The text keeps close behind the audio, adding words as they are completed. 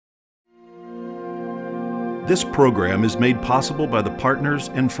This program is made possible by the partners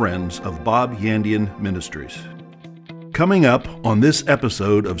and friends of Bob Yandian Ministries. Coming up on this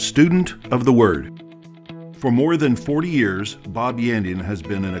episode of Student of the Word. For more than 40 years, Bob Yandian has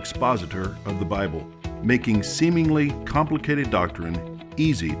been an expositor of the Bible, making seemingly complicated doctrine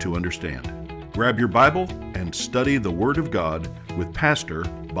easy to understand. Grab your Bible and study the Word of God with Pastor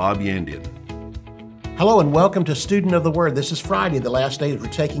Bob Yandian. Hello and welcome to Student of the Word. This is Friday, the last day that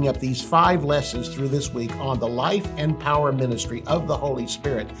we're taking up these 5 lessons through this week on the life and power ministry of the Holy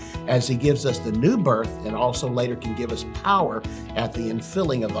Spirit as He gives us the new birth and also later can give us power at the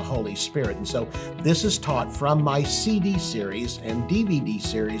infilling of the Holy Spirit. And so this is taught from my CD series and DVD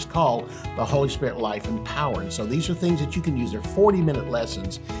series called The Holy Spirit Life and Power. And so these are things that you can use. They're 40-minute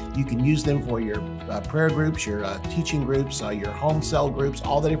lessons. You can use them for your prayer groups, your teaching groups, your home cell groups,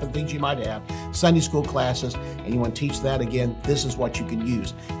 all the different things you might have, Sunday school classes, and you want to teach that again, this is what you can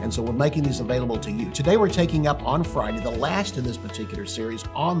use. And so we're making these available to you. Today we're taking up on Friday, the last in this particular series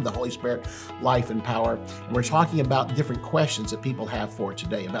on the Holy Spirit, life and power. And we're talking about different questions that people have for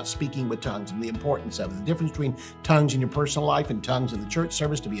today about speaking with tongues and the importance of it, the difference between tongues in your personal life and tongues in the church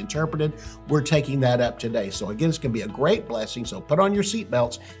service to be interpreted. We're taking that up today. So again, it's going to be a great blessing. So put on your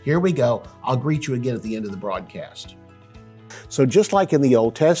seatbelts. Here we go. I'll greet you again at the end of the broadcast. So just like in the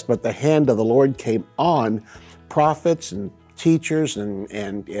Old Testament, the hand of the Lord came on prophets and teachers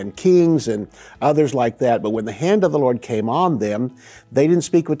and kings and others like that. But when the hand of the Lord came on them, they didn't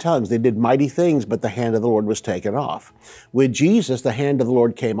speak with tongues. They did mighty things, but the hand of the Lord was taken off. With Jesus, the hand of the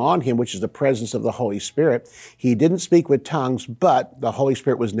Lord came on him, which is the presence of the Holy Spirit. He didn't speak with tongues, but the Holy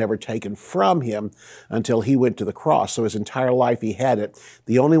Spirit was never taken from him until he went to the cross. So his entire life he had it.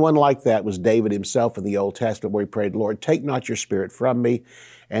 The only one like that was David himself in the Old Testament, where he prayed, Lord, take not your spirit from me.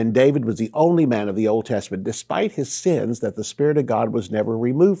 And David was the only man of the Old Testament, despite his sins, that the Spirit of God was never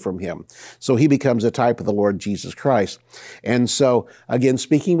removed from him. So he becomes a type of the Lord Jesus Christ. And so, again,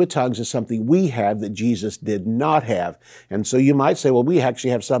 speaking with tongues is something we have that Jesus did not have. And so you might say, well, we actually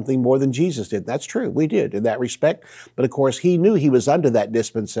have something more than Jesus did. That's true. We did in that respect. But of course, he knew he was under that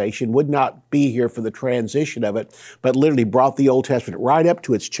dispensation, would not be here for the transition of it, but literally brought the Old Testament right up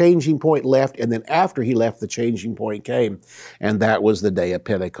to its changing point, left, and then after he left, the changing point came. And that was the day of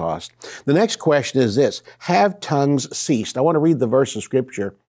Pentecost. The next question is this: have tongues ceased? I want to read the verse of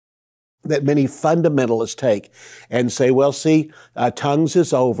Scripture that many fundamentalists take and say, well, see, tongues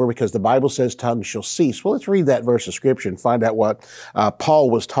is over because the Bible says tongues shall cease. Well, let's read that verse of Scripture and find out what Paul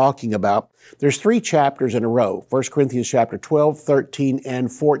was talking about. There's 3 chapters in a row, 1 Corinthians chapter 12, 13,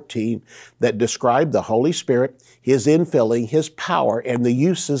 and 14, that describe the Holy Spirit, His infilling, His power, and the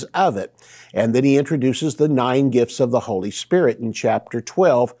uses of it. And then he introduces the 9 gifts of the Holy Spirit in chapter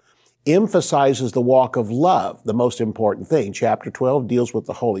 12, emphasizes the walk of love, the most important thing. Chapter 12 deals with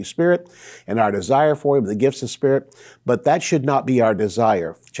the Holy Spirit and our desire for Him, the gifts of Spirit, but that should not be our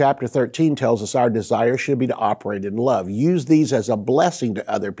desire. Chapter 13 tells us our desire should be to operate in love. Use these as a blessing to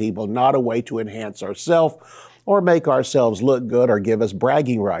other people, not a way to enhance ourselves or make ourselves look good or give us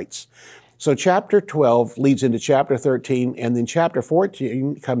bragging rights. So chapter 12 leads into chapter 13, and then chapter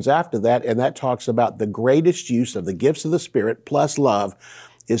 14 comes after that, and that talks about the greatest use of the gifts of the Spirit plus love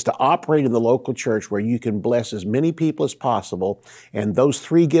is to operate in the local church where you can bless as many people as possible. And those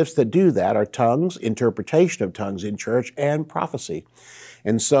 3 gifts that do that are tongues, interpretation of tongues in church, and prophecy.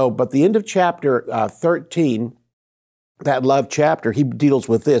 And so, but the end of chapter 13, that love chapter, he deals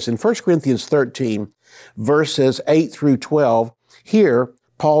with this. In 1 Corinthians 13, verses 8 through 12, here,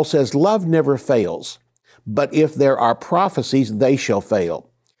 Paul says, love never fails, but if there are prophecies, they shall fail.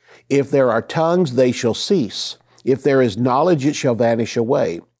 If there are tongues, they shall cease. If there is knowledge, it shall vanish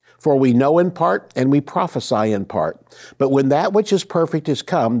away. For we know in part, and we prophesy in part. But when that which is perfect is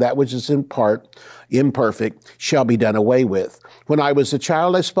come, that which is in part imperfect shall be done away with. When I was a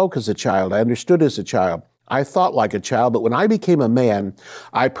child, I spoke as a child. I understood as a child. I thought like a child. But when I became a man,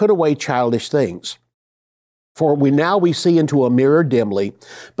 I put away childish things. For we see into a mirror dimly,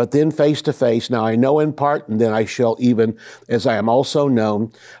 but then face to face. Now I know in part, and then I shall even, as I am also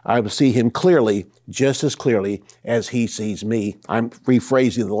known, I will see him clearly, just as clearly as he sees me. I'm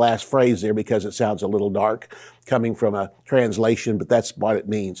rephrasing the last phrase there because it sounds a little dark coming from a translation, but that's what it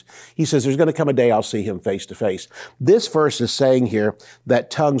means. He says, there's going to come a day I'll see him face to face. This verse is saying here that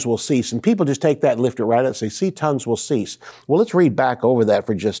tongues will cease. And people just take that and lift it right up and say, see, tongues will cease. Well, let's read back over that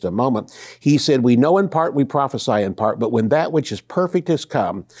for just a moment. He said, we know in part, we prophesy in part, but when that which is perfect has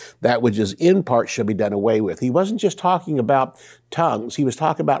come, that which is in part shall be done away with. He wasn't just talking about tongues, he was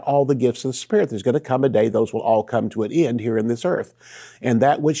talking about all the gifts of the Spirit. There's going to come a day those will all come to an end here in this earth. And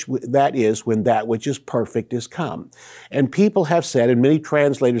that is when that which is perfect is come. And people have said, and many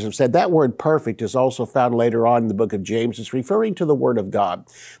translators have said, that word perfect is also found later on in the book of James. It's referring to the Word of God,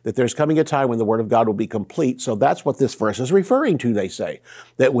 that there's coming a time when the Word of God will be complete. So that's what this verse is referring to, they say,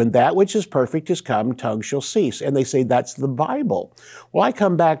 that when that which is perfect is come, tongues shall cease. And they say that's the Bible. Well, I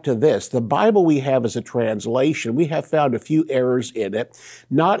come back to this. The Bible we have as a translation, we have found a few errors in it,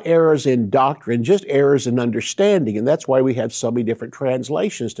 not errors in doctrine, just errors in understanding. And that's why we have so many different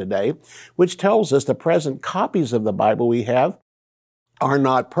translations today, which tells us the present copies of the Bible we have are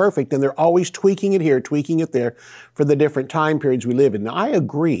not perfect, and they're always tweaking it here, tweaking it there for the different time periods we live in. Now, I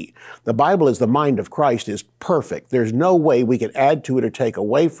agree. The Bible is the mind of Christ is perfect. There's no way we can add to it or take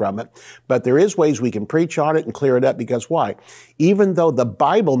away from it, but there is ways we can preach on it and clear it up, because why? Even though the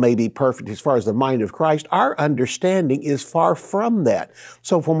Bible may be perfect as far as the mind of Christ, our understanding is far from that.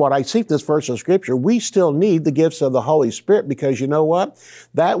 So from what I see from this verse of Scripture, we still need the gifts of the Holy Spirit, because you know what?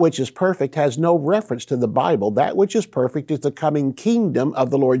 That which is perfect has no reference to the Bible. That which is perfect is the coming kingdom of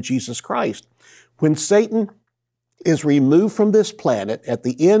the Lord Jesus Christ. When Satan is removed from this planet at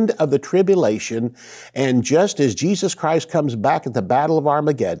the end of the tribulation, and just as Jesus Christ comes back at the Battle of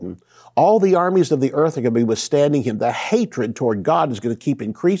Armageddon, all the armies of the earth are going to be withstanding him. The hatred toward God is going to keep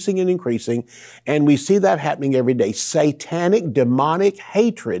increasing and increasing, and we see that happening every day. Satanic, demonic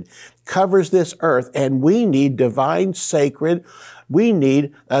hatred covers this earth, and we need divine, sacred, we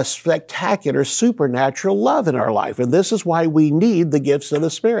need a spectacular, supernatural love in our life. And this is why we need the gifts of the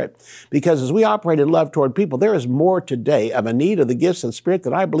Spirit. Because as we operate in love toward people, there is more today of a need of the gifts of the Spirit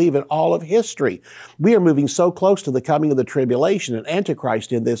than I believe in all of history. We are moving so close to the coming of the tribulation and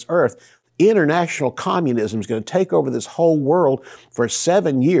Antichrist in this earth. International communism is going to take over this whole world for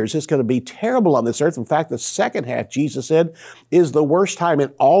 7 years. It's going to be terrible on this earth. In fact, the second half, Jesus said, is the worst time in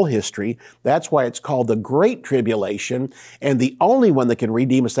all history. That's why it's called the Great Tribulation. And the only one that can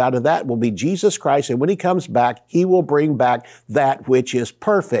redeem us out of that will be Jesus Christ. And when he comes back, he will bring back that which is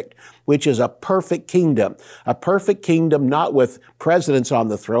perfect, which is a perfect kingdom not with presidents on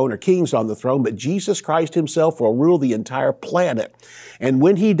the throne or kings on the throne, but Jesus Christ himself will rule the entire planet. And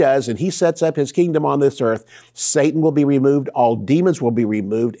when he does, and he sets up his kingdom on this earth, Satan will be removed, all demons will be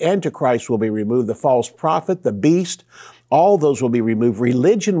removed, Antichrist will be removed, the false prophet, the beast, all those will be removed.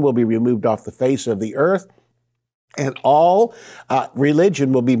 Religion will be removed off the face of the earth. And all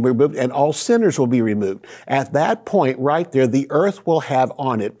religion will be removed, and all sinners will be removed. At that point, right there, the earth will have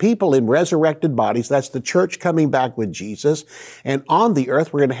on it people in resurrected bodies. That's the church coming back with Jesus. And on the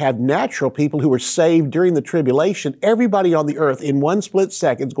earth, we're going to have natural people who were saved during the tribulation. Everybody on the earth in one split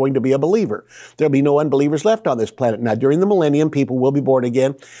second is going to be a believer. There'll be no unbelievers left on this planet. Now, during the millennium, people will be born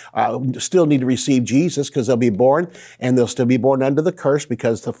again, still need to receive Jesus because they'll be born, and they'll still be born under the curse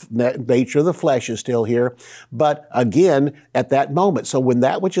because the nature of the flesh is still here. But again, at that moment, so when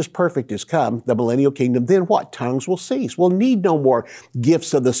that which is perfect is come, the millennial kingdom, then what? Tongues will cease. We'll need no more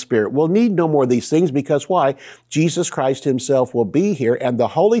gifts of the Spirit. We'll need no more of these things, because why? Jesus Christ himself will be here, and the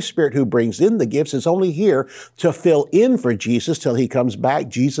Holy Spirit who brings in the gifts is only here to fill in for Jesus till he comes back.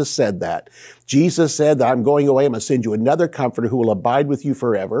 Jesus said that. Jesus said that I'm going away, I'm going to send you another comforter who will abide with you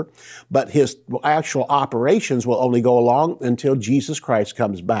forever. But his actual operations will only go along until Jesus Christ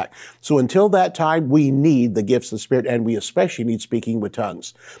comes back. So until that time, we need the gifts of the Spirit, and we especially need speaking with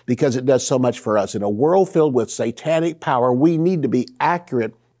tongues, because it does so much for us. In a world filled with satanic power, we need to be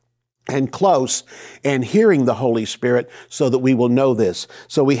accurate and close and hearing the Holy Spirit so that we will know this.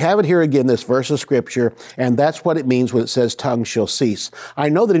 So we have it here again, this verse of Scripture, and that's what it means when it says tongues shall cease. I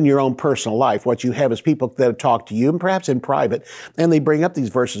know that in your own personal life, what you have is people that talk to you, and perhaps in private, and they bring up these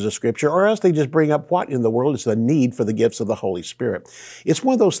verses of Scripture, or else they just bring up what in the world is the need for the gifts of the Holy Spirit. It's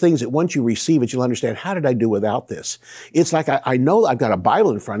one of those things that once you receive it, you'll understand, how did I do without this? It's like I know I've got a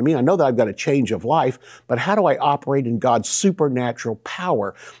Bible in front of me, I know that I've got a change of life, but how do I operate in God's supernatural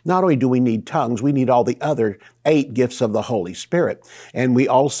power? Not only do we need tongues, we need all the other 8 gifts of the Holy Spirit. And we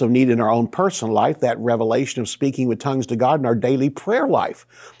also need in our own personal life that revelation of speaking with tongues to God in our daily prayer life.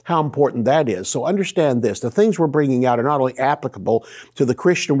 How important that is. So understand this. The things we're bringing out are not only applicable to the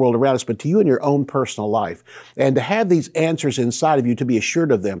Christian world around us, but to you in your own personal life. And to have these answers inside of you, to be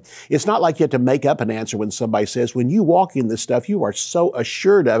assured of them. It's not like you have to make up an answer when somebody says, when you walk in this stuff, you are so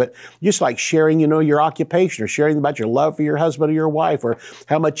assured of it. Just like sharing, your occupation, or sharing about your love for your husband or your wife, or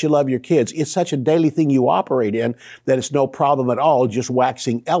how much you love your kids. It's such a daily thing you operate in that it's no problem at all just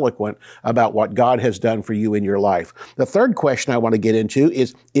waxing eloquent about what God has done for you in your life. The third question I want to get into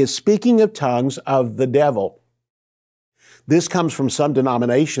is speaking of tongues of the devil. This comes from some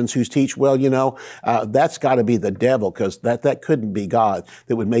denominations who teach, well, that's got to be the devil, because that couldn't be God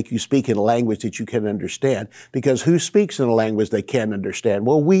that would make you speak in a language that you can understand, because who speaks in a language they can't understand?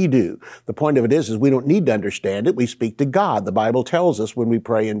 Well, we do. The point of it is we don't need to understand it. We speak to God. The Bible tells us when we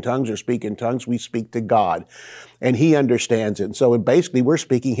pray in tongues or speak in tongues, we speak to God, and He understands it. And so basically, we're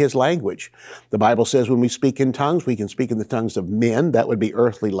speaking His language. The Bible says when we speak in tongues, we can speak in the tongues of men. That would be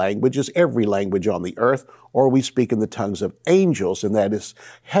earthly languages, every language on the earth, or we speak in the tongues of angels, and that is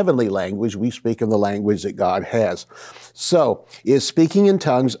heavenly language. We speak in the language that God has. So, is speaking in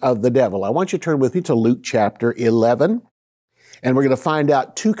tongues of the devil? I want you to turn with me to Luke chapter 11, and we're going to find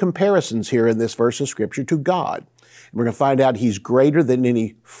out two comparisons here in this verse of Scripture to God. We're going to find out He's greater than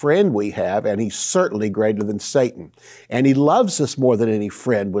any friend we have, and He's certainly greater than Satan. And He loves us more than any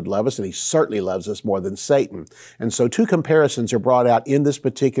friend would love us, and He certainly loves us more than Satan. And so two comparisons are brought out in this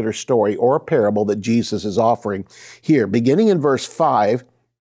particular story or parable that Jesus is offering here. Beginning in verse 5,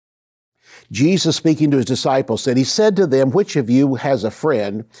 Jesus, speaking to His disciples, said, He said to them, which of you has a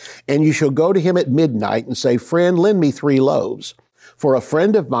friend, and you shall go to him at midnight and say, Friend, lend me 3 loaves. For a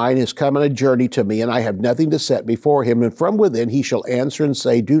friend of mine has come on a journey to me, and I have nothing to set before him. And from within he shall answer and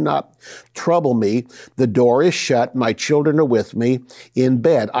say, Do not trouble me. The door is shut. My children are with me in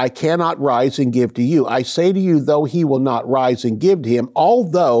bed. I cannot rise and give to you. I say to you, though he will not rise and give to him,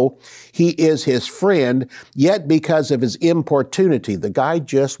 although he is his friend, yet because of his importunity, the guy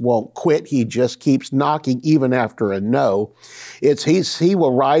just won't quit. He just keeps knocking even after a no. He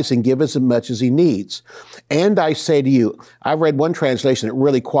will rise and give as much as he needs. And I say to you, I read one translation that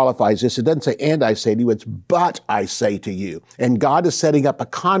really qualifies this. It doesn't say, and I say to you, it's, but I say to you. And God is setting up a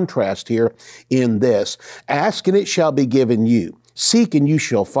contrast here in this. Ask and it shall be given you. Seek and you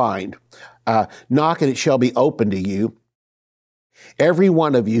shall find. Knock and it shall be opened to you. Every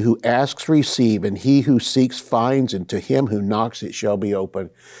one of you who asks, receive, and he who seeks finds, and to him who knocks it shall be open.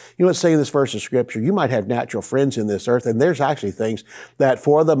 You know what's saying in this verse of Scripture? You might have natural friends in this earth, and there's actually things that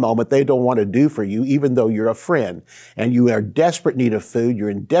for the moment they don't want to do for you, even though you're a friend. And you are in desperate need of food, you're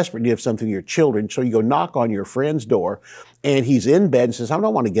in desperate need of something for your children, so you go knock on your friend's door, and he's in bed and says, I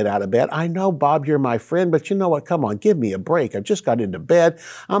don't want to get out of bed. I know, Bob, you're my friend, but you know what? Come on, give me a break. I've just got into bed.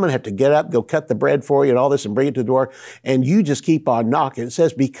 I'm going to have to get up, go cut the bread for you and all this and bring it to the door. And you just keep on knocking. It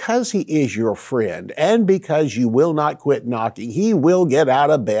says, because he is your friend and because you will not quit knocking, he will get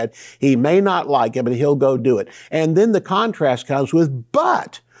out of bed. He may not like it, but he'll go do it. And then the contrast comes with,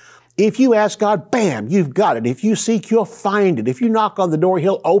 but if you ask God, bam, you've got it. If you seek, you'll find it. If you knock on the door,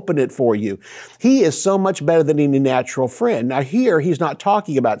 He'll open it for you. He is so much better than any natural friend. Now here, He's not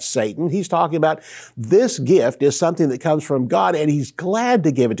talking about Satan. He's talking about this gift is something that comes from God, and He's glad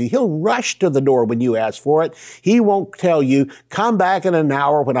to give it to you. He'll rush to the door when you ask for it. He won't tell you, come back in an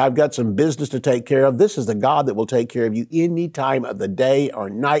hour when I've got some business to take care of. This is the God that will take care of you any time of the day or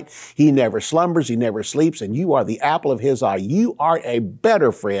night. He never slumbers. He never sleeps, and you are the apple of His eye. You are a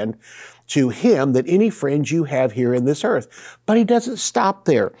better friend to Him than any friends you have here in this earth. But He doesn't stop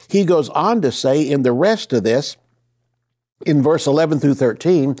there. He goes on to say in the rest of this, in verse 11 through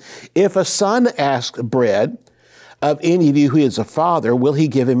 13, if a son asks bread of any of you who is a father, will he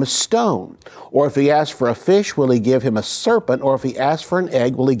give him a stone? Or if he asks for a fish, will he give him a serpent? Or if he asks for an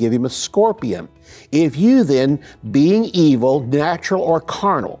egg, will he give him a scorpion? If you then, being evil, natural or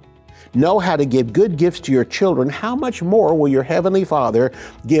carnal, know how to give good gifts to your children, how much more will your Heavenly Father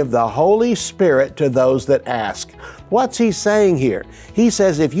give the Holy Spirit to those that ask? What's He saying here? He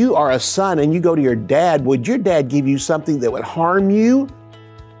says if you are a son and you go to your dad, would your dad give you something that would harm you?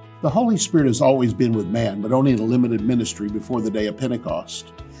 The Holy Spirit has always been with man, but only in a limited ministry before the day of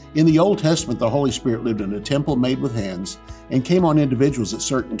Pentecost. In the Old Testament, the Holy Spirit lived in a temple made with hands and came on individuals at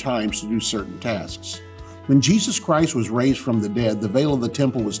certain times to do certain tasks. When Jesus Christ was raised from the dead, the veil of the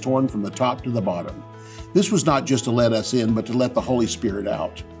temple was torn from the top to the bottom. This was not just to let us in, but to let the Holy Spirit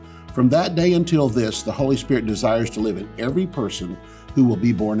out. From that day until this, the Holy Spirit desires to live in every person who will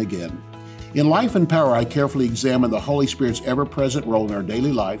be born again. In Life and Power, I carefully examine the Holy Spirit's ever-present role in our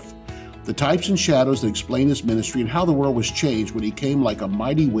daily life, the types and shadows that explain His ministry, and how the world was changed when He came like a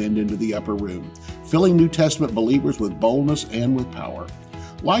mighty wind into the upper room, filling New Testament believers with boldness and with power.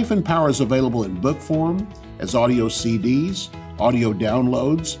 Life and Power is available in book form, as audio CDs, audio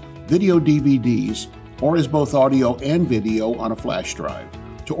downloads, video DVDs, or as both audio and video on a flash drive.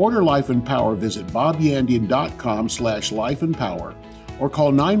 To order Life and Power, visit bobyandian.com/lifeandpower or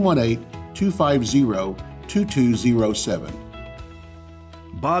call 918-250-2207.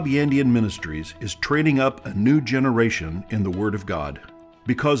 Bob Yandian Ministries is training up a new generation in the Word of God.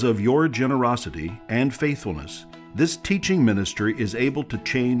 Because of your generosity and faithfulness, this teaching ministry is able to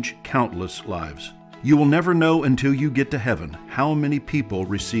change countless lives. You will never know until you get to heaven how many people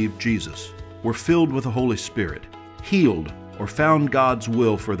received Jesus, were filled with the Holy Spirit, healed, or found God's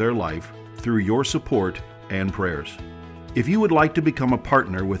will for their life through your support and prayers. If you would like to become a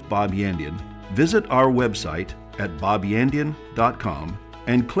partner with Bob Yandian, visit our website at bobyandian.com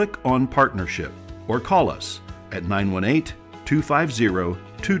and click on Partnership, or call us at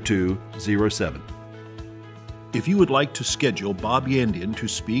 918-250-2207. If you would like to schedule Bob Yandian to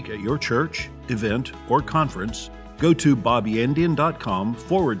speak at your church, event, or conference, go to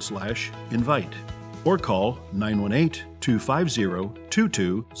bobyandian.com/invite or call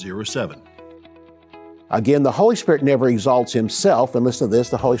 918-250-2207. Again, the Holy Spirit never exalts himself, and listen to this,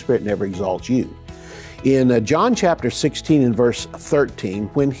 the Holy Spirit never exalts you. In John chapter 16 and verse 13,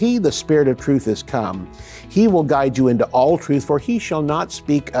 when he, the Spirit of truth, is come, he will guide you into all truth, for he shall not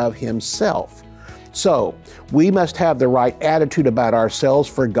speak of himself. So, we must have the right attitude about ourselves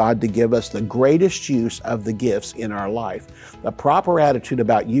for God to give us the greatest use of the gifts in our life. The proper attitude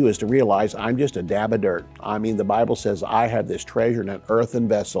about you is to realize I'm just a dab of dirt. I mean, the Bible says I have this treasure in an earthen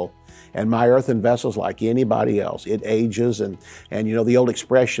vessel, and my earthen vessel is like anybody else. It ages, and you know the old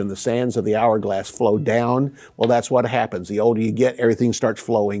expression, the sands of the hourglass flow down. Well, that's what happens. The older you get, everything starts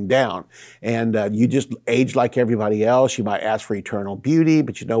flowing down. And you just age like everybody else. You might ask for eternal beauty,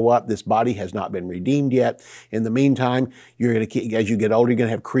 but you know what? This body has not been redeemed yet. In the meantime, you're going to, as you get older, you're going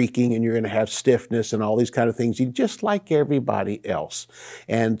to have creaking, and you're going to have stiffness and all these kind of things. You're just like everybody else.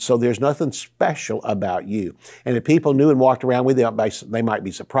 And so there's nothing special about you. And if people knew and walked around with you, they might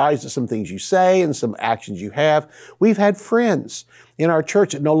be surprised at some things you say and some actions you have. We've had friends in our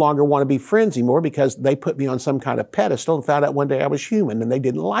church that no longer want to be friends anymore because they put me on some kind of pedestal and found out one day I was human, and they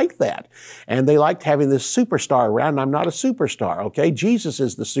didn't like that. And they liked having this superstar around, and I'm not a superstar, okay? Jesus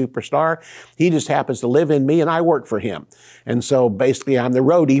is the superstar. He just happens to live in me, and I work for him. And so basically I'm the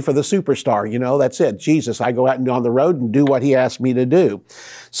roadie for the superstar, you know, that's it. Jesus, I go out and on the road and do what he asked me to do.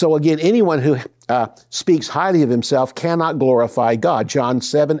 So again, anyone who speaks highly of himself cannot glorify God. John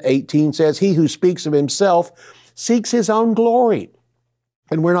 7:18 says, he who speaks of himself seeks his own glory.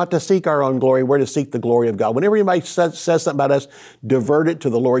 And we're not to seek our own glory, we're to seek the glory of God. Whenever anybody says something about us, divert it to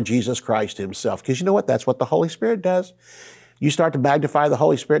the Lord Jesus Christ himself. Because you know what? That's what the Holy Spirit does. You start to magnify the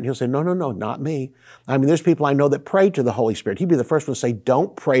Holy Spirit, and he'll say, no, no, no, not me. I mean, there's people I know that pray to the Holy Spirit. He'd be the first one to say,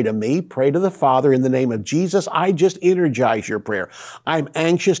 don't pray to me, pray to the Father in the name of Jesus. I just energize your prayer. I'm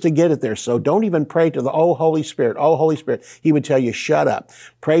anxious to get it there, so don't even pray to the, oh, Holy Spirit, oh, Holy Spirit. He would tell you, shut up.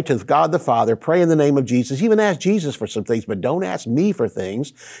 Pray to God the Father, pray in the name of Jesus. Even ask Jesus for some things, but don't ask me for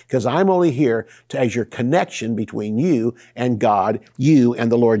things, because I'm only here as your connection between you and God, you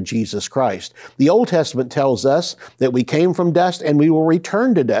and the Lord Jesus Christ. The Old Testament tells us that we came from dust and we will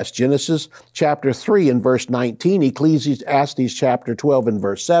return to dust. Genesis chapter 3 and verse 19, Ecclesiastes chapter 12 and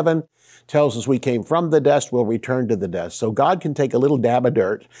verse 7 tells us we came from the dust, we'll return to the dust. So God can take a little dab of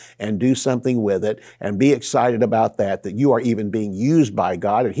dirt and do something with it and be excited about that you are even being used by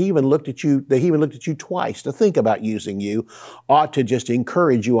God. And he even looked at you twice to think about using you, ought to just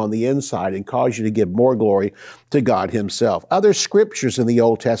encourage you on the inside and cause you to give more glory to God himself. Other scriptures in the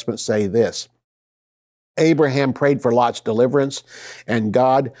Old Testament say this. Abraham prayed for Lot's deliverance and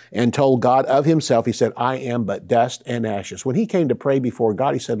told God of himself. He said, I am but dust and ashes. When he came to pray before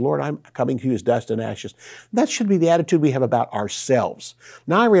God, he said, Lord, I'm coming to you as dust and ashes. That should be the attitude we have about ourselves.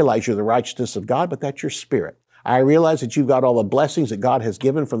 Now, I realize you're the righteousness of God, but that's your spirit. I realize that you've got all the blessings that God has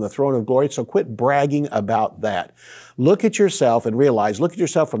given from the throne of glory, so quit bragging about that. Look at yourself and realize, look at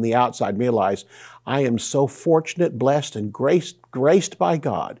yourself from the outside and realize, I am so fortunate, blessed, and graced by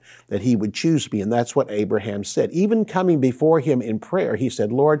God that he would choose me. And that's what Abraham said. Even coming before him in prayer, he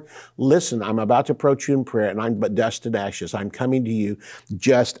said, Lord, listen, I'm about to approach you in prayer, and I'm but dust and ashes. I'm coming to you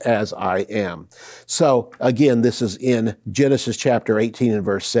just as I am. So again, this is in Genesis chapter 18 and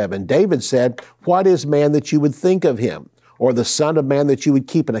verse 7. David said, what is man that you would think of him? Or the son of man that you would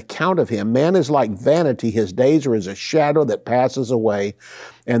keep an account of him? Man is like vanity. His days are as a shadow that passes away.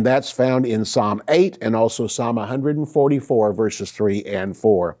 And that's found in Psalm 8 and also Psalm 144, verses 3 and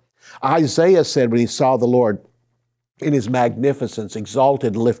 4. Isaiah said when he saw the Lord in his magnificence,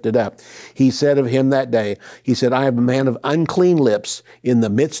 exalted, lifted up, he said of him that day, he said, I am a man of unclean lips in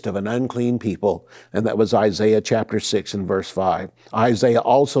the midst of an unclean people. And that was Isaiah chapter 6 and verse 5. Isaiah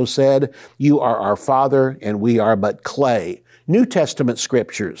also said, you are our father and we are but clay. New Testament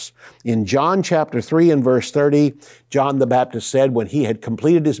scriptures. In John chapter 3 and verse 30, John the Baptist said when he had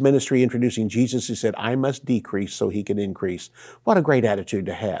completed his ministry introducing Jesus, he said, I must decrease so he can increase. What a great attitude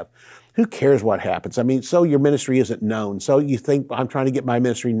to have. Who cares what happens? I mean, so your ministry isn't known. So you think, I'm trying to get my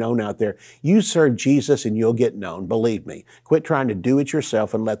ministry known out there. You serve Jesus and you'll get known. Believe me. Quit trying to do it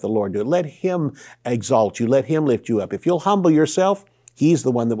yourself and let the Lord do it. Let Him exalt you. Let Him lift you up. If you'll humble yourself, He's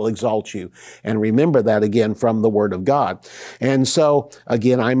the one that will exalt you. And remember that again from the Word of God. And so,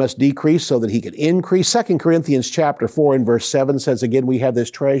 again, I must decrease so that He can increase. 2 Corinthians chapter 4 and verse 7 says, again, we have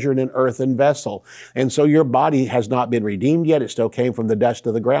this treasure in an earthen vessel. And so your body has not been redeemed yet. It still came from the dust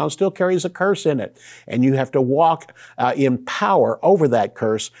of the ground, still carries a curse in it. And you have to walk in power over that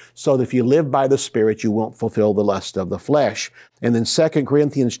curse so that if you live by the Spirit, you won't fulfill the lust of the flesh. And then 2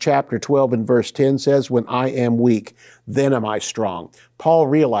 Corinthians chapter 12 and verse 10 says, when I am weak, then am I strong. Paul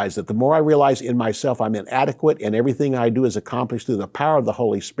realized that the more I realize in myself I'm inadequate and everything I do is accomplished through the power of the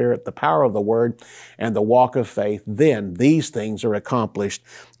Holy Spirit, the power of the Word, and the walk of faith, then these things are accomplished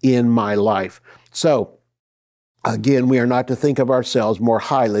in my life. So, again, we are not to think of ourselves more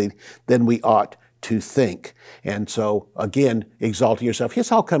highly than we ought to think. And so, again, exalting yourself.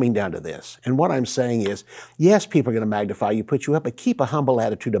 It's all coming down to this. And what I'm saying is, yes, people are going to magnify you, put you up, but keep a humble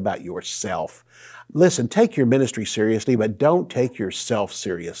attitude about yourself. Listen, take your ministry seriously, but don't take yourself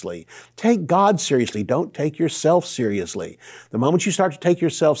seriously. Take God seriously. Don't take yourself seriously. The moment you start to take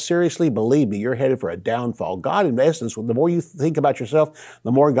yourself seriously, believe me, you're headed for a downfall. God, in essence, the more you think about yourself,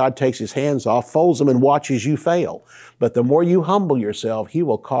 the more God takes His hands off, folds them, and watches you fail. But the more you humble yourself, He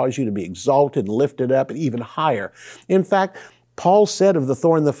will cause you to be exalted and lifted up and even higher. In fact, Paul said of the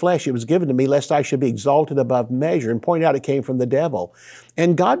thorn in the flesh, it was given to me lest I should be exalted above measure, and point out it came from the devil.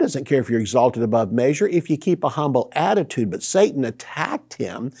 And God doesn't care if you're exalted above measure if you keep a humble attitude, but Satan attacked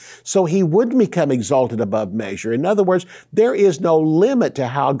him so he wouldn't become exalted above measure. In other words, there is no limit to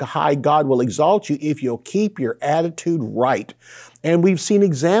how high God will exalt you if you'll keep your attitude right. And we've seen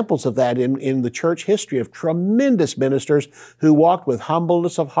examples of that in the church history of tremendous ministers who walked with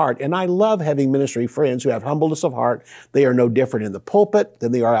humbleness of heart. And I love having ministry friends who have humbleness of heart. They are no different in the pulpit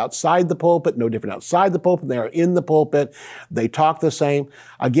than they are outside the pulpit, no different outside the pulpit than they are in the pulpit. They talk the same.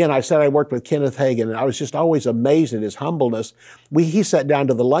 Again, I said I worked with Kenneth Hagin, and I was just always amazed at his humbleness. He sat down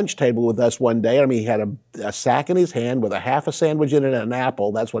to the lunch table with us one day. I mean, he had a sack in his hand with a half a sandwich in it and an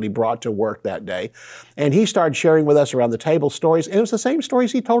apple. That's what he brought to work that day. And he started sharing with us around the table stories. And it was the same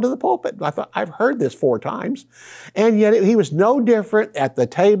stories he told in the pulpit. I thought, I've heard this 4 times. And yet he was no different at the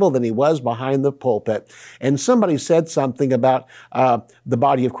table than he was behind the pulpit. And somebody said something about the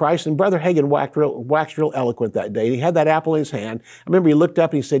body of Christ. And Brother Hagin waxed real eloquent that day. He had that apple in his hand. I remember he looked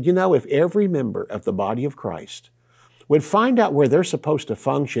up and he said, you know, if every member of the body of Christ would find out where they're supposed to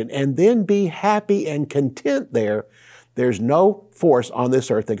function and then be happy and content there, there's no force on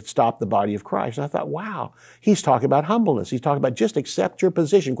this earth that could stop the body of Christ. And I thought, wow, he's talking about humbleness. He's talking about just accept your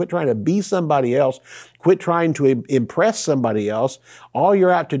position. Quit trying to be somebody else. Quit trying to impress somebody else. All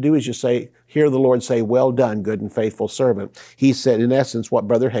you're out to do is just hear the Lord say, well done, good and faithful servant. He said, in essence, what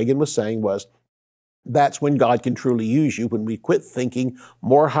Brother Hagin was saying was, that's when God can truly use you, when we quit thinking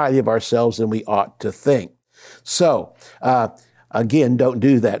more highly of ourselves than we ought to think. So, again, don't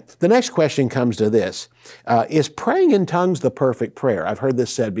do that. The next question comes to this. Is praying in tongues the perfect prayer? I've heard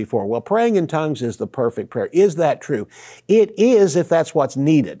this said before. Well, praying in tongues is the perfect prayer. Is that true? It is if that's what's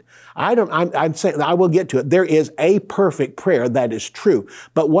needed. I'm saying, I will get to it. There is a perfect prayer that is true,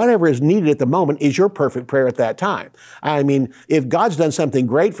 but whatever is needed at the moment is your perfect prayer at that time. I mean, if God's done something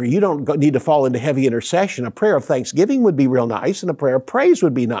great for you, you don't need to fall into heavy intercession. A prayer of thanksgiving would be real nice, and a prayer of praise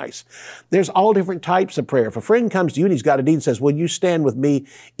would be nice. There's all different types of prayer. If a friend comes to you and he's got a need and says, will you stand with me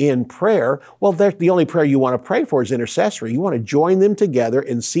in prayer? Well, the only prayer you want to pray for is intercessory. You want to join them together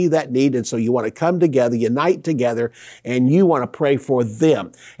and see that need. And so you want to come together, unite together, and you want to pray for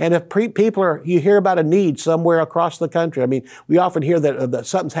them. And if you hear about a need somewhere across the country, I mean, we often hear that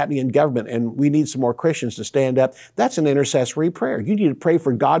something's happening in government and we need some more Christians to stand up. That's an intercessory prayer. You need to pray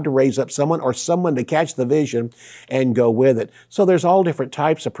for God to raise up someone or someone to catch the vision and go with it. So there's all different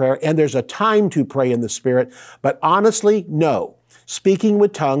types of prayer, and there's a time to pray in the Spirit. But honestly, no. Speaking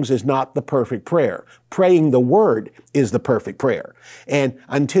with tongues is not the perfect prayer. Praying the Word is the perfect prayer. And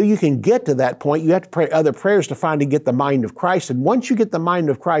until you can get to that point, you have to pray other prayers to finally get the mind of Christ. And once you get the mind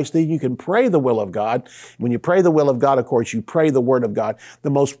of Christ, then you can pray the will of God. When you pray the will of God, of course, you pray the Word of God. The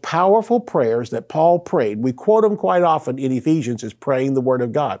most powerful prayers that Paul prayed, we quote them quite often in Ephesians, is praying the Word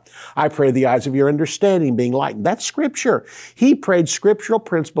of God. I pray the eyes of your understanding being lightened. That's Scripture. He prayed scriptural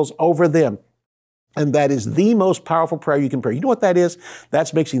principles over them. And that is the most powerful prayer you can pray. You know what that is?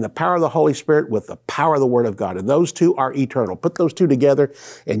 That's mixing the power of the Holy Spirit with the power of the Word of God. And those two are eternal. Put those two together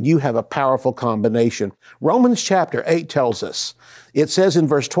and you have a powerful combination. Romans chapter 8 tells us, it says in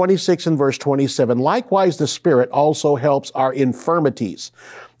verse 26 and verse 27, likewise the Spirit also helps our infirmities.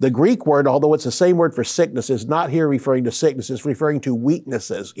 The Greek word, although it's the same word for sickness, is not here referring to sickness. It's referring to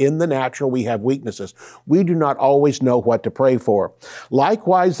weaknesses. In the natural, we have weaknesses. We do not always know what to pray for.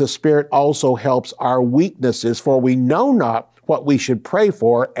 Likewise, the Spirit also helps our weaknesses, for we know not what we should pray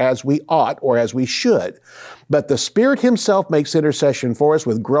for as we ought or as we should. But the Spirit Himself makes intercession for us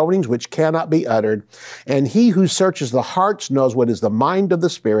with groanings which cannot be uttered. And He who searches the hearts knows what is the mind of the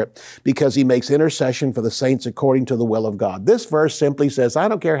Spirit, because He makes intercession for the saints according to the will of God. This verse simply says, I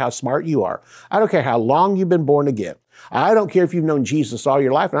don't care how smart you are. I don't care how long you've been born again. I don't care if you've known Jesus all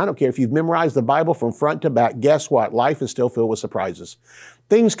your life, and I don't care if you've memorized the Bible from front to back. Guess what? Life is still filled with surprises.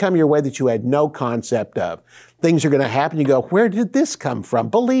 Things come your way that you had no concept of. Things are going to happen. You go, where did this come from?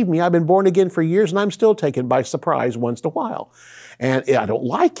 Believe me, I've been born again for years and I'm still taken by surprise once in a while. And I don't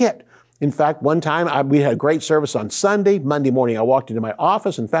like it. In fact, one time we had a great service on Sunday. Monday morning, I walked into my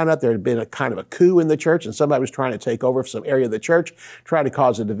office and found out there had been a kind of a coup in the church and somebody was trying to take over some area of the church, trying to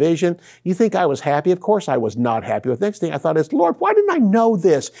cause a division. You think I was happy? Of course I was not happy. The next thing I thought is, Lord, why didn't I know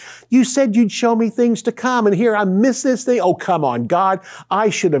this? You said you'd show me things to come, and here I miss this thing. Oh, come on, God.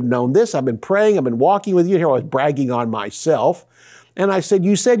 I should have known this. I've been praying. I've been walking with you. Here I was bragging on myself. And I said,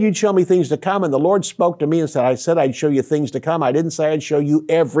 you said you'd show me things to come. And the Lord spoke to me and said, I said I'd show you things to come. I didn't say I'd show you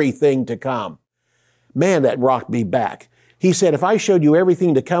everything to come. Man, that rocked me back. He said, if I showed you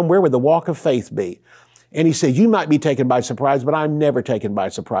everything to come, where would the walk of faith be? And he said, you might be taken by surprise, but I'm never taken by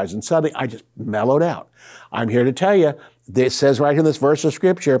surprise. And suddenly I just mellowed out. I'm here to tell you, this says right in this verse of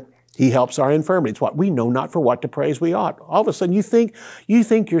Scripture, He helps our infirmities. What? We know not for what to pray as we ought. All of a sudden you think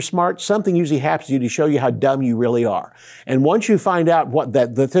you're smart. Something usually happens to you to show you how dumb you really are. And once you find out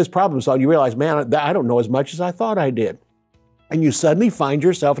that this problem is solved, you realize, man, I don't know as much as I thought I did. And you suddenly find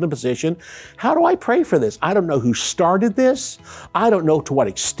yourself in a position, how do I pray for this? I don't know who started this. I don't know to what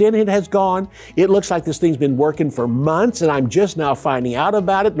extent it has gone. It looks like this thing's been working for months and I'm just now finding out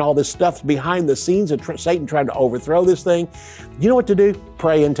about it and all this stuff's behind the scenes and Satan trying to overthrow this thing. You know what to do?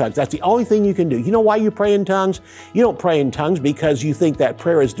 Pray in tongues. That's the only thing you can do. You know why you pray in tongues? You don't pray in tongues because you think that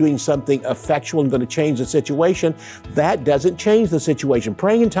prayer is doing something effectual and going to change the situation. That doesn't change the situation.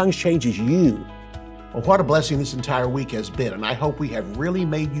 Praying in tongues changes you. Well, what a blessing this entire week has been, and I hope we have really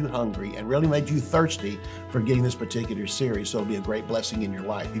made you hungry and really made you thirsty for getting this particular series, so it'll be a great blessing in your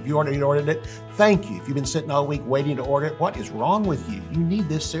life. If you already ordered it, thank you. If you've been sitting all week waiting to order it, what is wrong with you? You need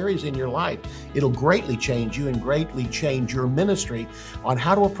this series in your life. It'll greatly change you and greatly change your ministry on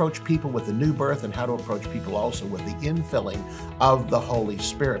how to approach people with the new birth and how to approach people also with the infilling of the Holy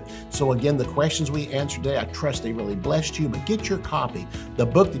Spirit. So again, the questions we answered today, I trust they really blessed you, but get your copy, the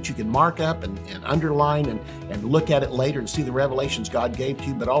book that you can mark up and underline and look at it later and see the revelations God gave to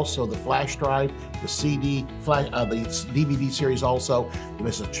you, but also the flash drive, the CD, the DVD series also. It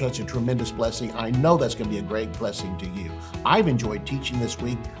was such a tremendous blessing. I know that's going to be a great blessing to you. I've enjoyed teaching this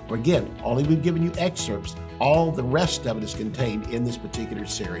week. Again, only we've given you excerpts. All the rest of it is contained in this particular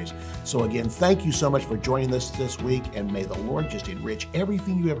series. So again, thank you so much for joining us this week, and may the Lord just enrich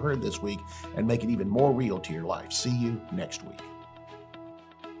everything you have heard this week and make it even more real to your life. See you next week.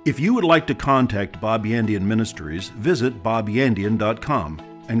 If you would like to contact Bob Yandian Ministries, visit bobyandian.com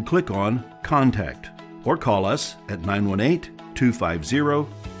and click on Contact, or call us at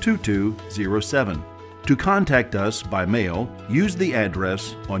 918-250-2207. To contact us by mail, use the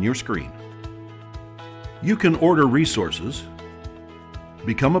address on your screen. You can order resources,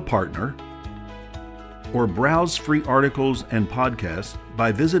 become a partner, or browse free articles and podcasts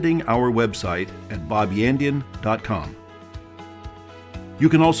by visiting our website at bobyandian.com. You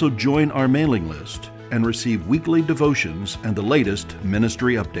can also join our mailing list and receive weekly devotions and the latest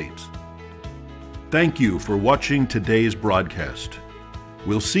ministry updates. Thank you for watching today's broadcast.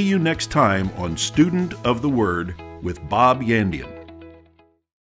 We'll see you next time on Student of the Word with Bob Yandian.